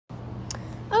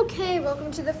Okay,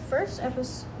 welcome to the first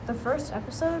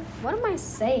episode. What am I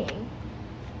saying?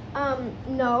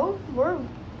 No, we're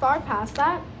far past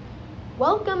that.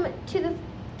 Welcome to the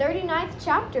 39th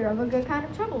chapter of A Good Kind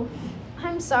of Trouble.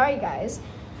 I'm sorry, guys.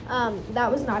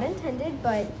 That was not intended,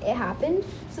 but it happened.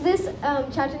 So this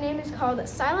chapter name is called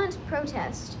Silent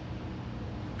Protest.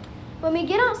 When we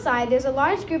get outside, there's a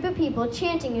large group of people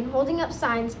chanting and holding up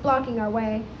signs blocking our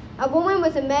way. A woman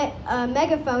with a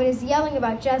megaphone is yelling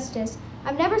about justice.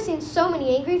 I've never seen so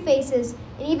many angry faces,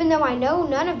 and even though I know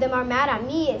none of them are mad at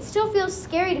me, it still feels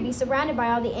scary to be surrounded by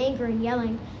all the anger and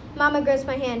yelling. Mama grips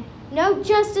my hand. No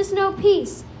justice, no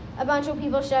peace. A bunch of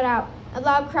people shout out. A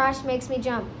loud crash makes me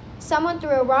jump. Someone threw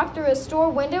a rock through a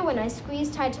store window and I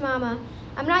squeezed tight to Mama.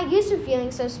 I'm not used to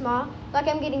feeling so small, like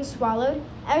I'm getting swallowed.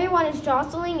 Everyone is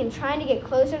jostling and trying to get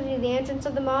closer to the entrance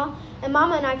of the mall, and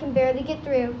Mama and I can barely get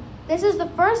through. This is the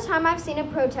first time I've seen a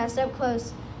protest up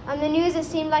close. On the news, it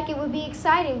seemed like it would be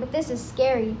exciting, but this is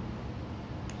scary.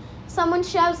 Someone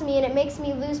shoves me, and it makes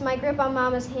me lose my grip on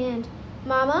Mama's hand.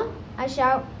 Mama, I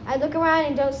shout. I look around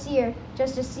and don't see her,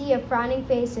 just a sea of frowning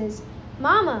faces.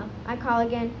 Mama, I call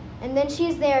again, and then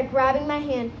she's there, grabbing my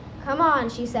hand. Come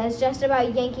on, she says, just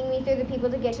about yanking me through the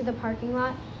people to get to the parking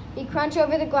lot. We crunch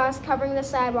over the glass covering the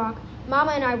sidewalk.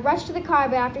 Mama and I rush to the car,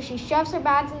 but after she shoves her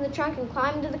bags in the trunk and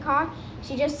climbs into the car,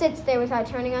 she just sits there without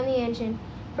turning on the engine.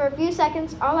 For a few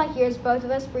seconds, all I hear is both of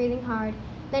us breathing hard.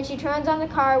 Then she turns on the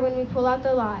car when we pull out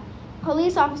the lot.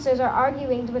 Police officers are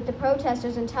arguing with the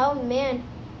protesters and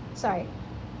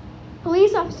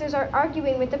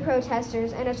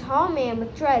a tall man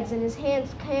with dreads and his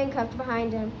hands handcuffed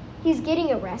behind him. He's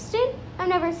getting arrested? I've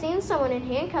never seen someone in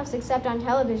handcuffs except on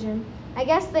television. I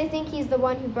guess they think he's the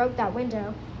one who broke that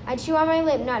window. I chew on my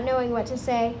lip, not knowing what to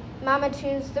say. Mama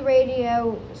tunes the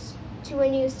radio to a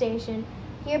news station.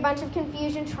 Hear a bunch of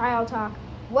confusion, trial talk.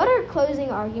 What are closing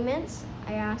arguments?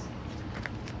 I ask.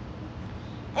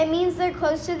 It means they're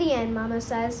close to the end, Mama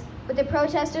says. With the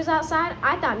protesters outside,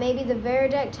 I thought maybe the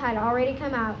verdict had already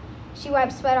come out. She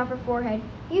wipes sweat off her forehead.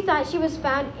 You thought she was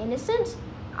found innocent?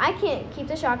 I can't keep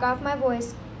the shock off my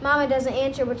voice. Mama doesn't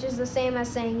answer, which is the same as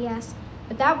saying yes.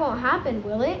 But that won't happen,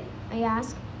 will it? I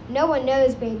ask. No one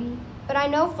knows, baby. But I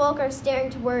know folks are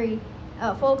starting to worry,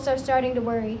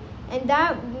 and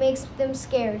that makes them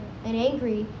scared and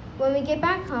angry. When we get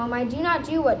back home, I do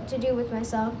not know what to do with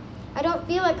myself. I don't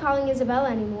feel like calling Isabella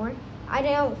anymore. I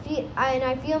don't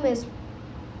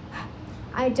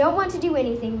want to do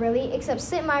anything, really, except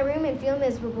sit in my room and feel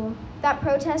miserable. That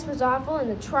protest was awful,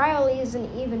 and the trial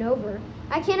isn't even over.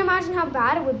 I can't imagine how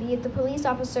bad it would be if the police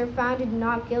officer found it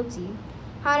not guilty.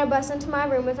 Hannah busts into my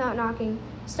room without knocking.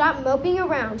 Stop moping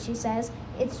around, she says.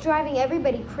 It's driving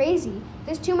everybody crazy.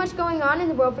 There's too much going on in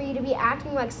the world for you to be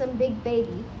acting like some big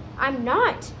baby. I'm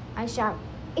not, I shout.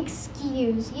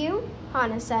 Excuse you,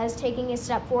 Hannah says, taking a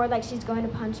step forward like she's going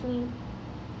to punch me.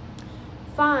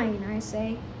 Fine, I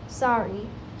say. Sorry.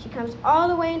 She comes all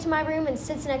the way into my room and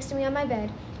sits next to me on my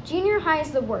bed. Junior high is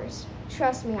the worst.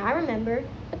 Trust me, I remember.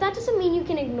 But that doesn't mean you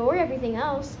can ignore everything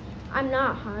else. I'm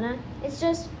not, Hannah. It's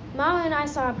just, Mama and I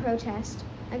saw a protest.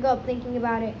 I go up thinking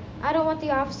about it. I don't want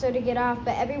the officer to get off,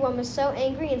 but everyone was so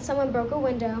angry and someone broke a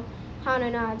window. Hannah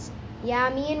nods. Yeah,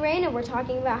 me and Raina were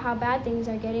talking about how bad things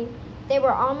are getting. They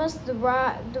were almost the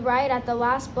riot at the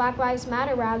last Black Lives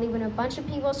Matter rally when a bunch of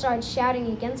people started shouting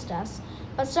against us.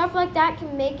 But stuff like that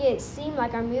can make it seem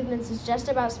like our movements is just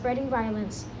about spreading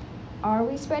violence. Are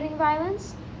we spreading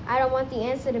violence? I don't want the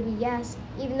answer to be yes,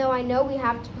 even though I know we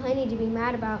have plenty to be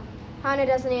mad about. Hannah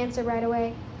doesn't answer right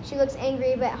away. She looks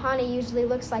angry, but Hannah usually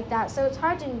looks like that, so it's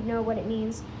hard to know what it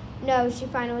means. No, she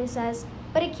finally says,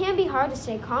 but it can be hard to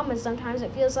stay calm when sometimes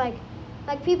it feels like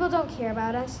people don't care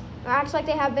about us, or act like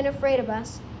they have been afraid of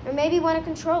us, or maybe want to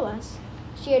control us.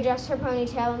 She adjusts her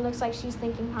ponytail and looks like she's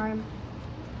thinking hard.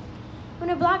 When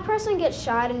a black person gets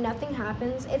shot and nothing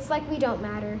happens, it's like we don't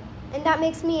matter. And that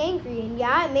makes me angry, and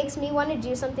yeah, it makes me want to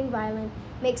do something violent,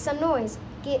 make some noise,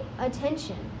 get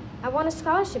attention. I want a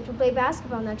scholarship to play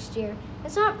basketball next year.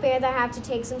 It's not fair that I have to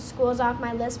take some schools off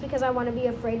my list because I want to be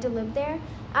afraid to live there.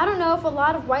 I don't know if a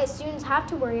lot of white students have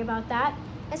to worry about that.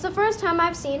 It's the first time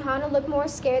I've seen Hannah look more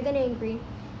scared than angry.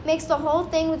 Makes the whole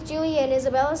thing with Julia and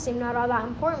Isabella seem not all that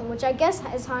important, which I guess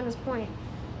is Hannah's point.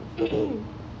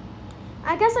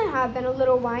 I guess I have been a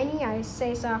little whiny, I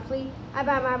say softly. I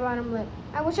bite my bottom lip.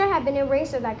 I wish I had been an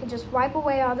eraser that could just wipe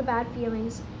away all the bad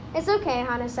feelings. It's okay,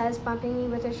 Hannah says, bumping me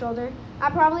with her shoulder. I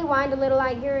probably whined a little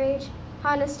at your age.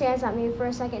 Hannah stares at me for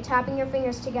a second, tapping her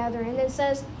fingers together, and then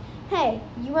says, Hey,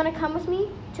 you want to come with me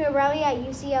to a rally at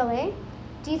UCLA?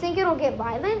 Do you think it'll get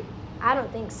violent? I don't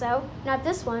think so. Not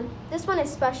this one. This one is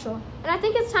special. And I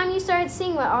think it's time you started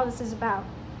seeing what all this is about.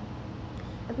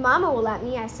 If Mama will let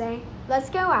me, I say. Let's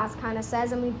go, ask, Hannah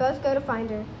says, and we both go to find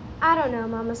her. I don't know,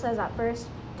 Mama says at first.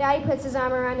 Daddy puts his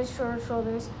arm around his short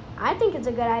shoulders. I think it's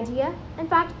a good idea. In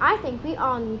fact, I think we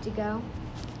all need to go.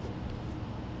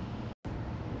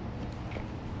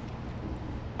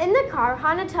 In the car,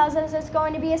 Hannah tells us it's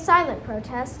going to be a silent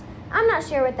protest. I'm not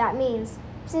sure what that means.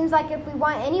 Seems like if we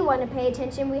want anyone to pay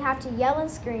attention, we have to yell and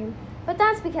scream. But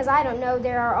that's because I don't know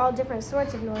there are all different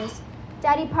sorts of noise.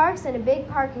 Daddy parks in a big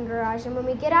parking garage, and when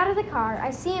we get out of the car,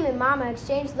 I see him and Mama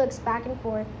exchange looks back and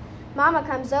forth. Mama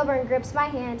comes over and grips my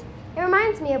hand. It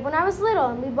reminds me of when I was little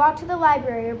and we'd walk to the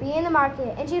library or be in the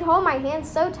market, and she'd hold my hand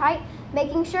so tight,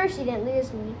 making sure she didn't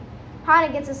lose me.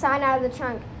 Hannah gets a sign out of the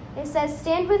trunk. It says,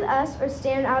 "Stand with us or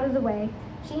stand out of the way."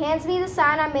 She hands me the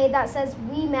sign I made that says,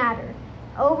 "We matter."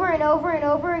 Over and over and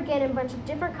over again in a bunch of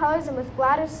different colors and with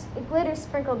glitter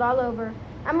sprinkled all over.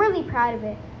 I'm really proud of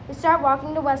it. We start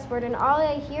walking to Westward, and all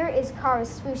I hear is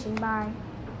cars swooshing by.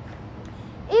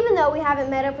 Even though we haven't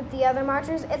met up with the other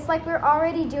marchers, it's like we're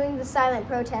already doing the silent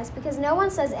protest because no one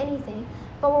says anything,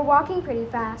 but we're walking pretty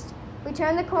fast. We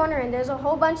turn the corner and there's a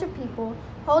whole bunch of people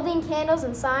holding candles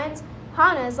and signs.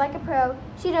 Hannah is like a pro.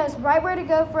 She knows right where to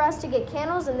go for us to get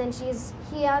candles, and then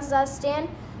he has us stand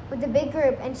with the big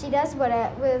group, and she does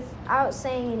without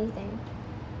saying anything.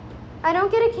 I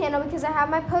don't get a candle because I have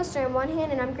my poster in one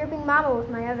hand and I'm gripping Mama with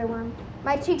my other one.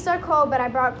 My cheeks are cold, but I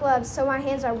brought gloves, so my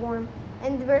hands are warm.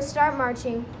 And we start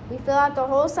marching. We fill out the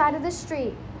whole side of the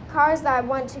street. Cars that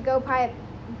want to go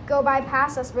by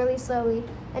pass us really slowly,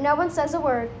 and no one says a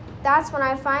word. That's when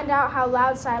I find out how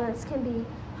loud silence can be.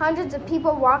 Hundreds of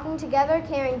people walking together,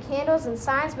 carrying candles and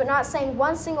signs, but not saying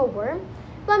one single word.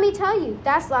 Let me tell you,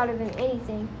 that's louder than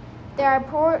anything. There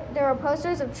are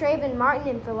posters of Trayvon Martin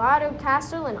and Philando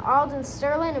Castile and Alden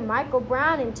Sterling and Michael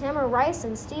Brown and Tamir Rice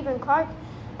and Stephen Clark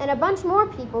and a bunch more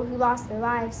people who lost their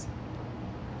lives.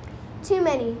 Too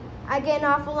many. I get an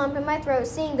awful lump in my throat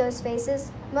seeing those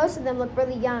faces. Most of them look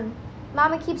really young.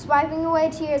 Mama keeps wiping away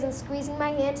tears and squeezing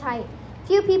my hand tight.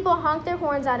 Few people honk their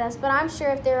horns at us, but I'm sure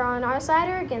if they're on our side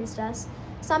or against us.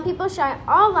 Some people shout,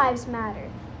 "All lives matter,"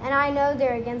 and I know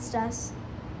they're against us.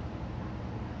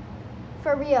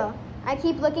 For real. I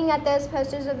keep looking at those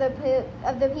posters of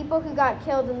the people who got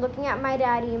killed and looking at my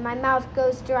daddy, and my mouth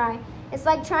goes dry. It's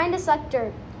like trying to suck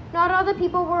dirt. Not all the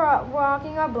people we're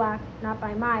walking are black, not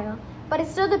by a mile, but it's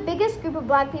still the biggest group of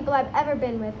black people I've ever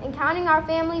been with, and counting our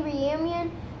family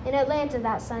reunion in Atlanta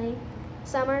that sunny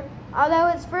summer. Although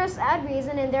it's for a sad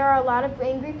reason and there are a lot of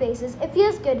angry faces, it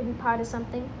feels good to be part of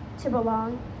something, to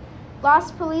belong.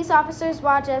 Lots of police officers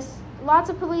watch us,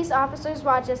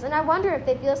 and I wonder if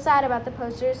they feel sad about the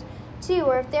posters too,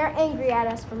 or if they're angry at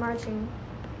us for marching.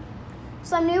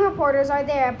 Some new reporters are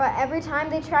there, but every time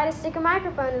they try to stick a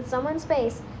microphone in someone's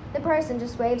face, the person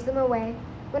just waves them away.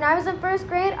 When I was in first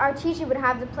grade, our teacher would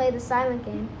have to play the silent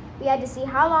game. We had to see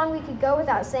how long we could go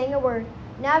without saying a word.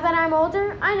 Now that I'm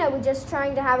older, I know we're just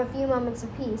trying to have a few moments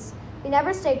of peace. We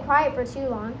never stay quiet for too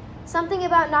long. Something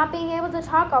about not being able to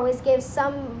talk always gives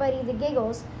somebody the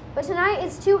giggles. But tonight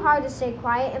it's too hard to stay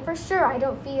quiet, and for sure I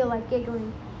don't feel like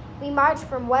giggling. We march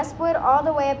from Westwood all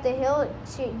the way up the hill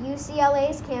to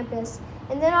UCLA's campus,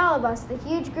 and then all of us, the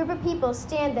huge group of people,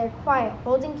 stand there quiet,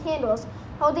 holding candles,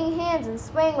 holding hands, and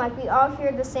swaying like we all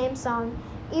hear the same song.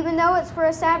 Even though it's for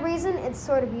a sad reason, it's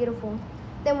sort of beautiful.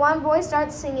 Then one voice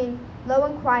starts singing, low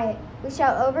and quiet. "We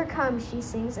shall overcome," she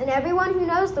sings, and everyone who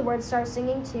knows the words starts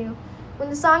singing too. When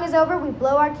the song is over, we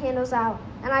blow our candles out,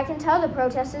 and I can tell the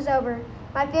protest is over.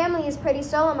 My family is pretty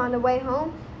solemn on the way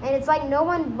home, and it's like no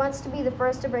one wants to be the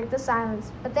first to break the silence.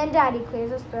 But then Daddy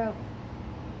clears his throat.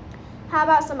 "How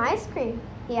about some ice cream?"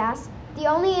 he asks. The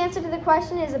only answer to the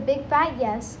question is a big fat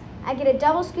yes. I get a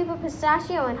double scoop of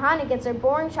pistachio, and Hannah gets her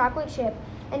boring chocolate chip,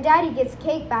 and Daddy gets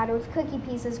cake batter with cookie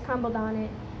pieces crumbled on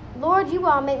it. Lord, you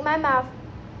all make my mouth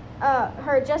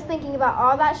hurt just thinking about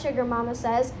all that sugar, Mama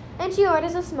says, and she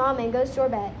orders a small mango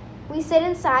sorbet. We sit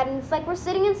inside, and it's like we're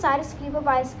sitting inside a scoop of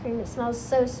ice cream. It smells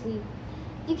so sweet.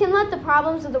 "You can let the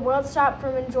problems of the world stop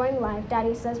from enjoying life,"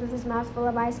 Daddy says with his mouth full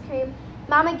of ice cream.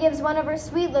 Mama gives one of her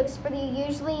sweet looks for the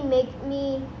usually make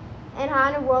me and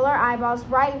Hannah roll our eyeballs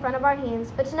right in front of our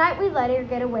hands, but tonight we let her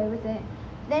get away with it.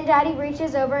 Then Daddy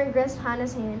reaches over and grips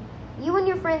Hannah's hand. "You and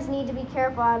your friends need to be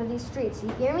careful out of these streets, you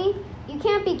hear me? You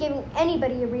can't be giving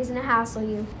anybody a reason to hassle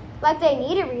you." "Like they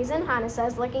need a reason," Hannah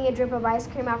says, licking a drip of ice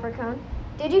cream off her cone.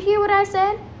 "Did you hear what I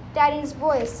said?" Daddy's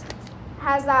voice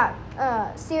has that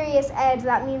serious edge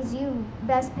that means you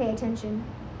best pay attention.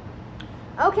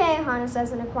 "Okay," Hannah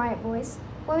says in a quiet voice.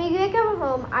 "When we get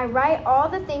home, I write all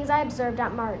the things I observed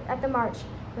at the march.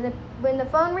 When the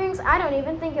phone rings, I don't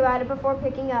even think about it before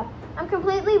picking up. I'm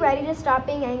completely ready to stop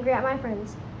being angry at my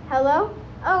friends. Hello?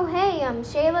 Oh, hey,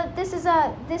 Shayla, this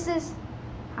is...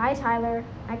 Hi, Tyler.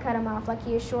 I cut him off like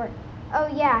he is short. Oh,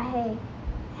 yeah, hey.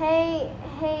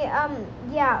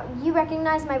 Yeah, you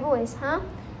recognize my voice, huh?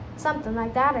 Something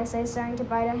like that, I say, starting to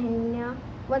bite a hangnail.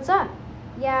 What's up?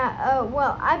 Yeah,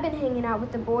 well, I've been hanging out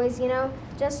with the boys,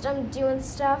 just, doing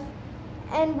stuff.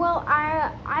 And, well,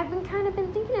 I've been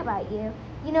thinking about you,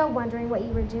 wondering what you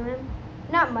were doing.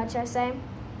 Not much, I say.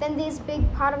 Then these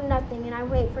big pot of nothing, and I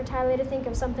wait for Tyler to think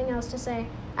of something else to say.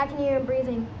 I can hear him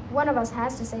breathing. One of us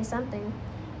has to say something.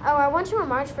 Oh, I want you to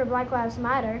march for Black Lives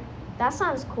Matter. That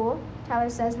sounds cool,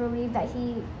 Tyler says, relieved that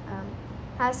he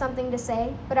has something to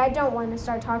say, but I don't want to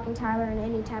start talking Tyler in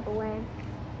any type of way.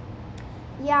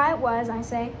 Yeah, it was, I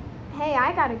say. Hey,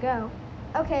 I gotta go.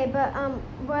 Okay, but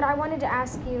I wanted to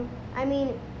ask you,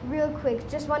 real quick,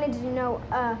 just wanted to know,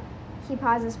 he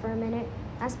pauses for a minute.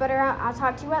 I sputter out, I'll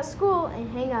talk to you at school,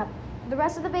 and hang up. For the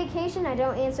rest of the vacation, I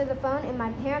don't answer the phone, and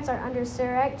my parents are under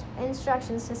direct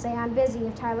instructions to say I'm busy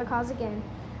if Tyler calls again.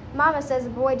 Mama says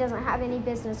the boy doesn't have any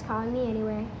business calling me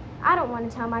anyway. I don't want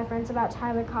to tell my friends about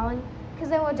Tyler calling, because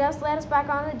they will just let us back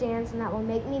on the dance, and that will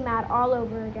make me mad all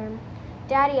over again.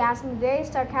 Daddy asked me very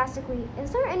sarcastically, is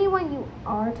there anyone you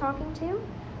are talking to?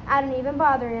 I didn't even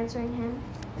bother answering him.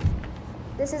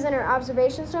 This is in her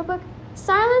observations notebook.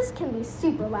 Silence can be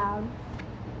super loud.